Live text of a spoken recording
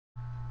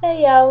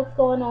Hey y'all, what's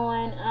going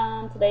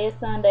on? Today is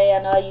Sunday.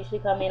 I know I usually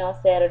come in on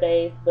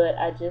Saturdays, but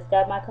I just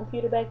got my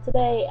computer back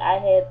today. I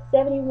had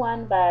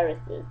 71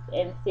 viruses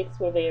and 6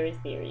 were very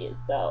serious.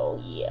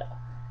 So yeah,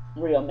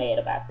 I'm real mad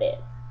about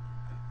that.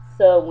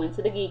 So went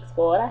to the Geek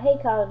Squad. I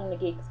hate calling them the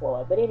Geek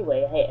Squad, but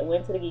anyway, I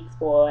went to the Geek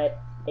Squad.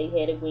 They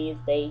had it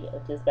Wednesday. I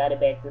just got it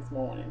back this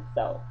morning.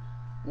 So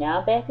now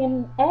I'm back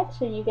in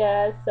action, you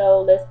guys.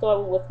 So let's start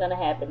with what's gonna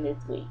happen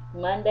this week.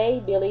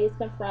 Monday, Billy is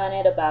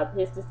confronted about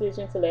his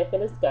decision to let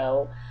Phyllis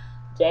go.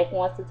 Jack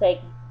wants to take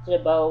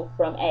Jabot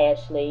from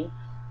Ashley.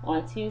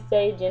 On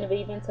Tuesday,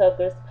 Genevieve and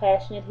Tucker's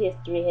passionate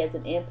history has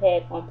an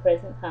impact on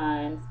present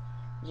times.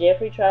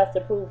 Jeffrey tries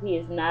to prove he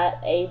is not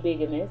a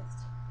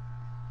bigamist.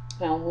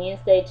 On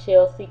Wednesday,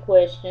 Chelsea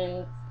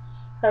questions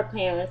her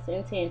parents'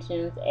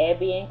 intentions.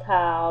 Abby and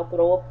Kyle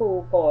throw a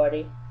pool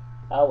party.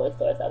 Always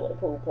starts out with a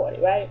pool party,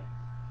 right?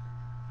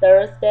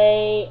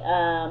 Thursday,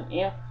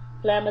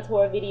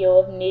 inflammatory video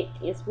of Nick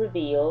is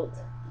revealed.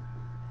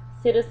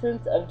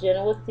 Citizens of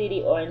Genoa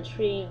City are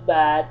intrigued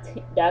by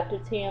Dr.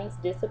 Tim's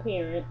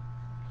disappearance.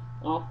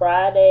 On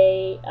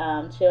Friday,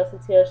 Chelsea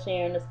tells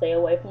Sharon to stay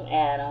away from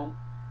Adam.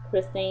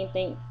 Christine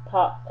thinks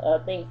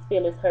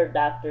Phyllis hurt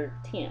Dr.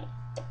 Tim.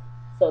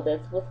 So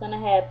that's what's going to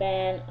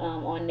happen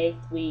on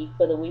next week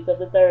for the week of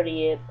the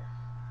 30th.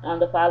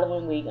 The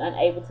following week,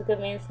 unable to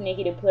convince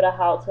Nikki to put a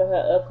halt to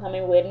her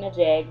upcoming wedding to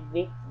Jack,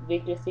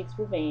 Victor seeks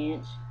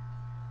revenge.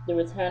 The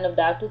return of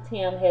Dr.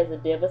 Tim has a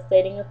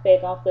devastating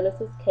effect on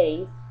Phyllis's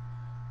case.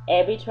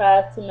 Abby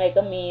tries to make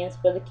amends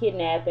for the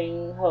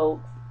kidnapping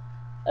hoax.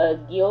 A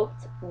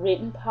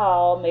guilt-ridden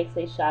Paul makes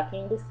a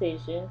shocking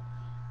decision,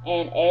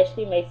 and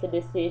Ashley makes a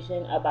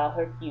decision about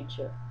her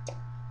future.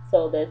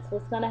 So that's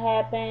what's gonna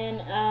happen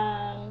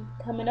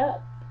coming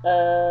up.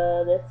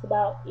 That's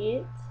about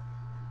it.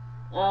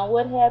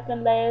 What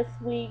happened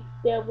last week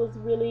that was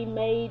really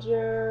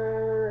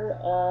major?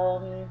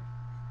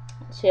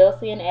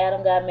 Chelsea and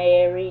Adam got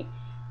married.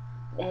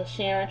 And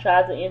Sharon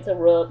tries to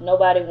interrupt.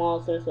 Nobody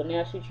wants her, so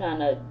now she's trying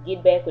to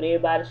get back with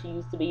everybody she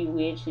used to be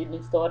with. She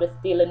started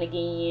stealing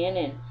again,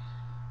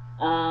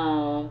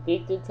 and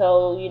Victor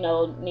told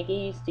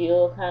Nikki he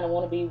still kind of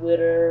want to be with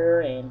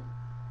her, and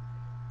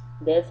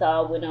that's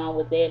all went on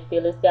with that.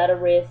 Phyllis got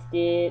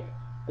arrested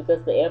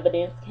because the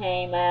evidence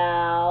came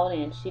out,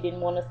 and she didn't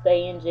want to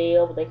stay in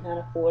jail, but they kind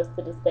of forced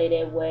her to stay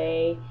that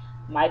way.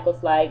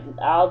 Michael's like,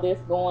 all this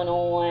going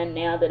on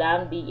now that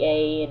I'm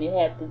DA, and it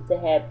happens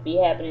to be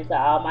happening to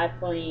all my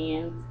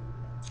friends.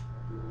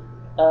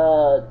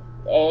 Uh,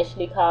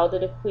 Ashley called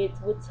it a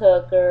quits with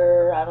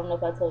Tucker. I don't know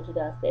if I told you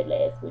guys that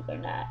last week or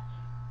not,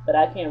 but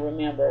I can't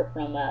remember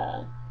from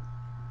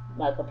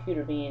my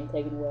computer being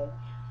taken away.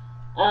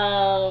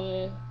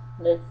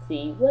 Let's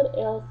see what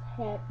else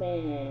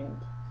happened.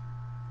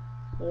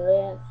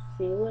 Let's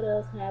see what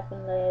else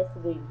happened last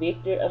week.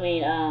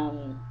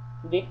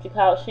 Victor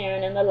caught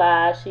Sharon in the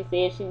lie. She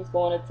said she was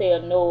going to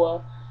tell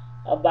Noah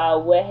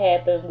about what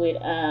happened with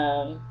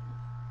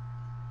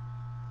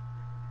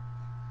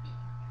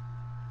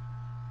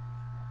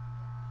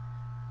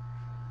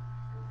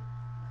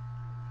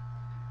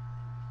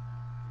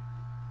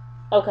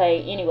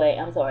Okay, anyway,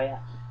 I'm sorry.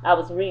 I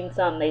was reading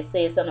something. They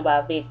said something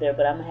about Victor,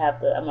 but I'm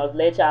gonna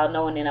let y'all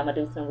know, and then I'm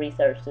gonna do some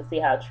research to see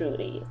how true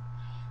it is.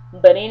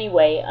 But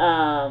anyway,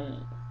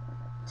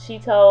 she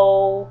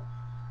told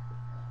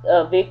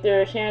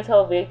Sharon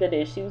told Victor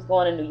that she was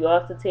going to New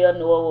York to tell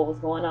Noah what was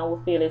going on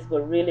with Phyllis,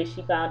 but really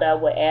she found out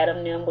where Adam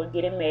and them were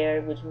getting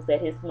married, which was at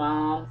his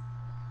mom's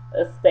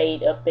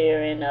estate up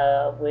there in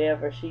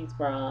wherever she's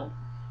from,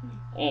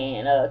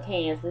 and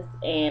Kansas,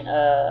 and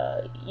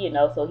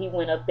so he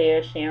went up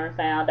there. Sharon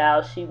found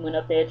out. She went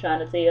up there trying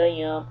to tell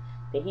him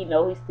that he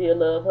still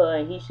loved her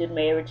and he should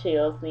marry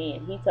Chelsea,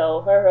 and he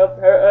told her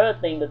a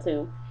thing or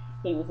two.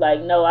 He was like,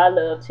 no, I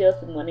love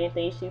Chelsea more than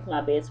anything. She's my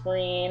best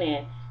friend,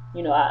 and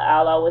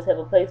I'll always have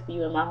a place for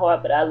you in my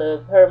heart, but I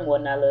love her more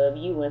than I love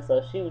you. And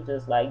so she was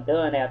just like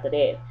done after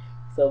that.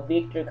 So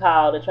Victor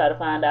called to try to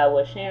find out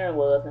where Sharon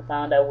was, and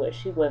found out where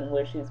she wasn't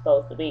where she was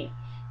supposed to be.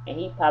 And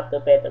he popped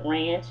up at the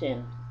ranch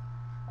and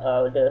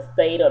the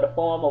state or the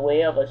farm or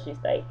wherever she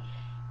stayed,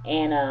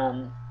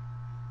 and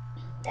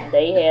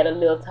they had a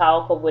little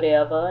talk or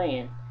whatever,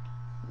 and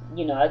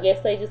I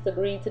guess they just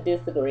agreed to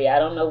disagree. I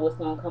don't know what's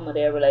gonna come of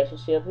their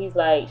relationship. She's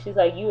like,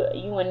 you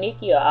and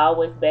Nikki are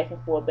always back and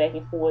forth, back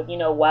and forth.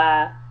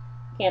 Why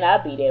can't I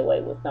be that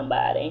way with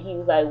somebody? And he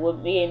was like, well,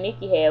 me and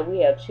Nikki we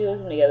have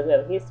children together, we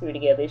have a history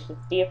together. It's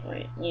just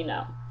different.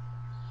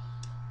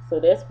 So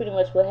that's pretty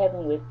much what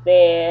happened with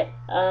that.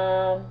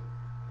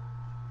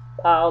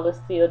 Paul is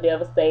still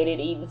devastated.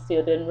 Eden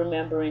still didn't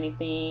remember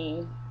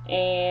anything.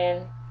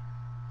 And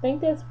I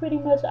think that's pretty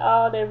much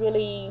all that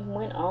really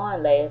went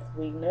on last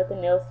week.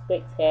 Nothing else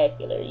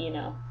spectacular.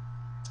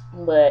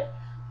 But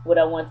what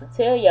I want to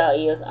tell y'all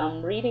is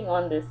I'm reading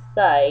on this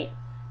site,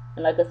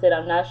 and like I said,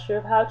 I'm not sure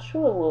of how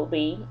true it will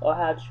be or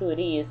how true it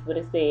is, but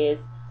it says,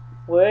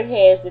 word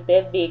has it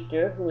that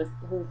Victor, whose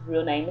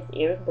real name is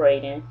Eric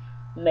Braden,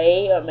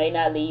 may or may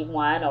not leave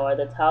Y&R.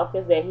 The talk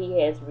is that he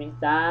has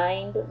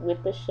resigned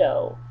with the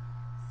show.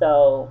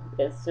 So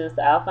it's just,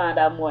 I'll find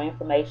out more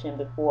information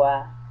before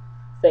I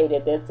say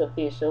that that's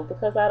official,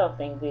 because I don't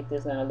think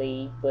Victor's gonna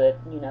leave, but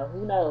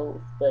who knows?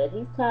 But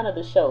he's kind of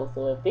the show,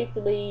 so if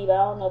Victor leave, I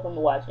don't know if I'm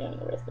gonna watch him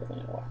the rest of this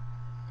anymore.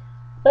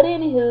 But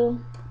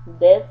anywho,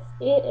 that's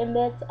it, and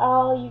that's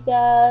all, you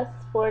guys,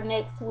 for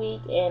next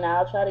week. And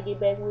I'll try to get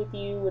back with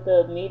you with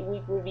a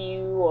midweek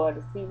review or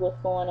to see what's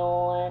going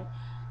on.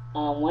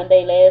 One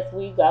day last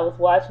week I was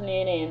watching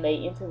it and they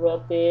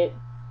interrupted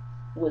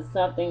with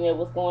something that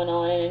was going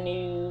on in the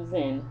news,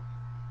 and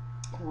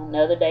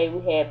another day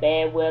we had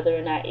bad weather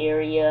in our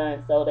area,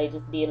 and so they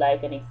just did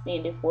like an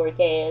extended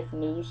forecast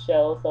news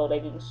show, so they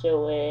didn't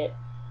show it.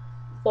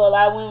 So a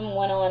lot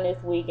went on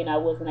this week, and I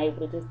wasn't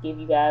able to just give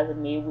you guys a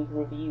midweek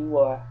review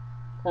or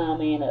come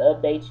in and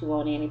update you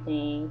on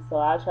anything. So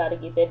I'll try to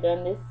get that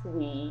done this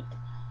week.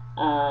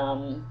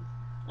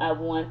 I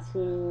want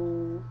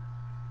to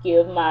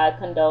give my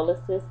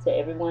condolences to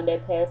everyone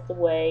that passed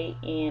away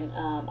in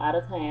out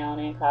of town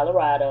in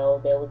Colorado.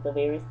 That was a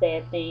very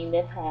sad thing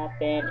that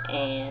happened,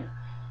 and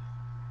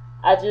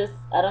I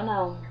don't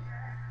know.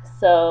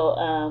 So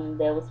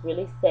that was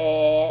really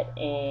sad,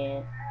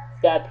 and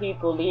it's got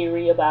people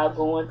leery about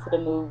going to the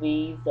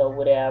movies or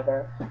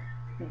whatever.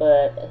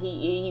 But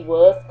he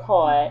was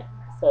caught,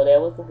 so that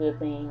was a good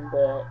thing.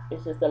 But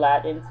it's just a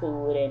lot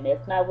into it, and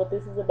that's not what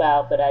this is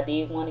about. But I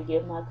did want to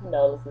give my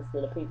condolences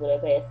to the people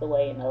that passed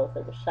away and those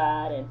that were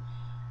shot and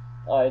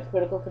are in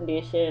critical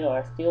condition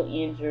or still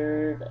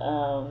injured.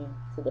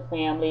 To the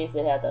families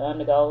that have to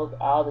undergo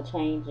all the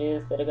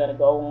changes that are going to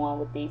go on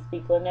with these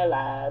people in their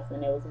lives,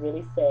 and it was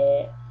really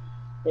sad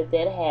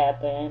that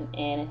happened,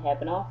 and it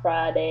happened on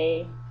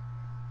Friday.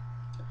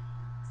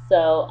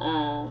 So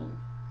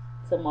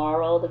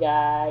tomorrow the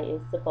guy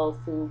is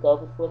supposed to go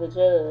before the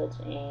judge,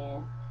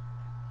 and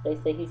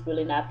they say he's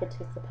really not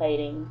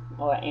participating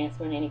or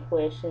answering any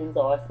questions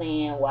or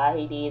saying why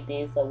he did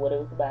this or what it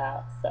was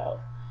about. So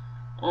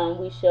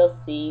we shall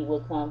see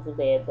what comes of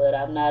that. But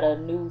I'm not a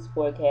news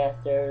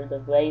forecaster. The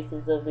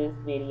basis of this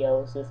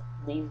video is just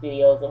these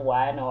videos of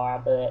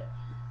YNR, but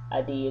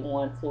I did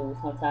want to,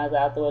 sometimes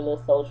I'll throw a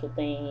little social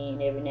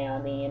thing every now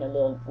and then, a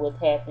little what's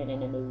happening in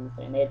the news,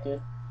 and that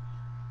just,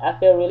 I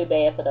feel really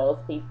bad for those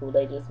people.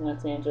 They just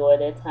went to enjoy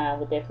their time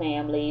with their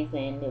families,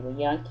 and there were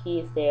young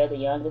kids there. The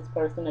youngest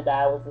person to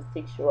die was a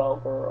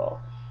 6-year-old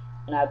girl,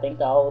 and I think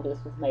the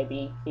oldest was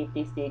maybe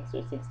 56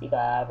 or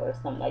 65 or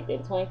something like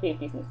that, between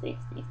 50s and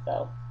 60s.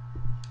 So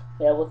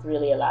that was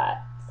really a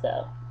lot.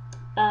 So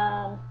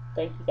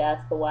thank you guys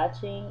for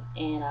watching,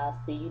 and I'll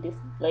see you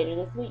later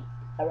this week.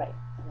 All right.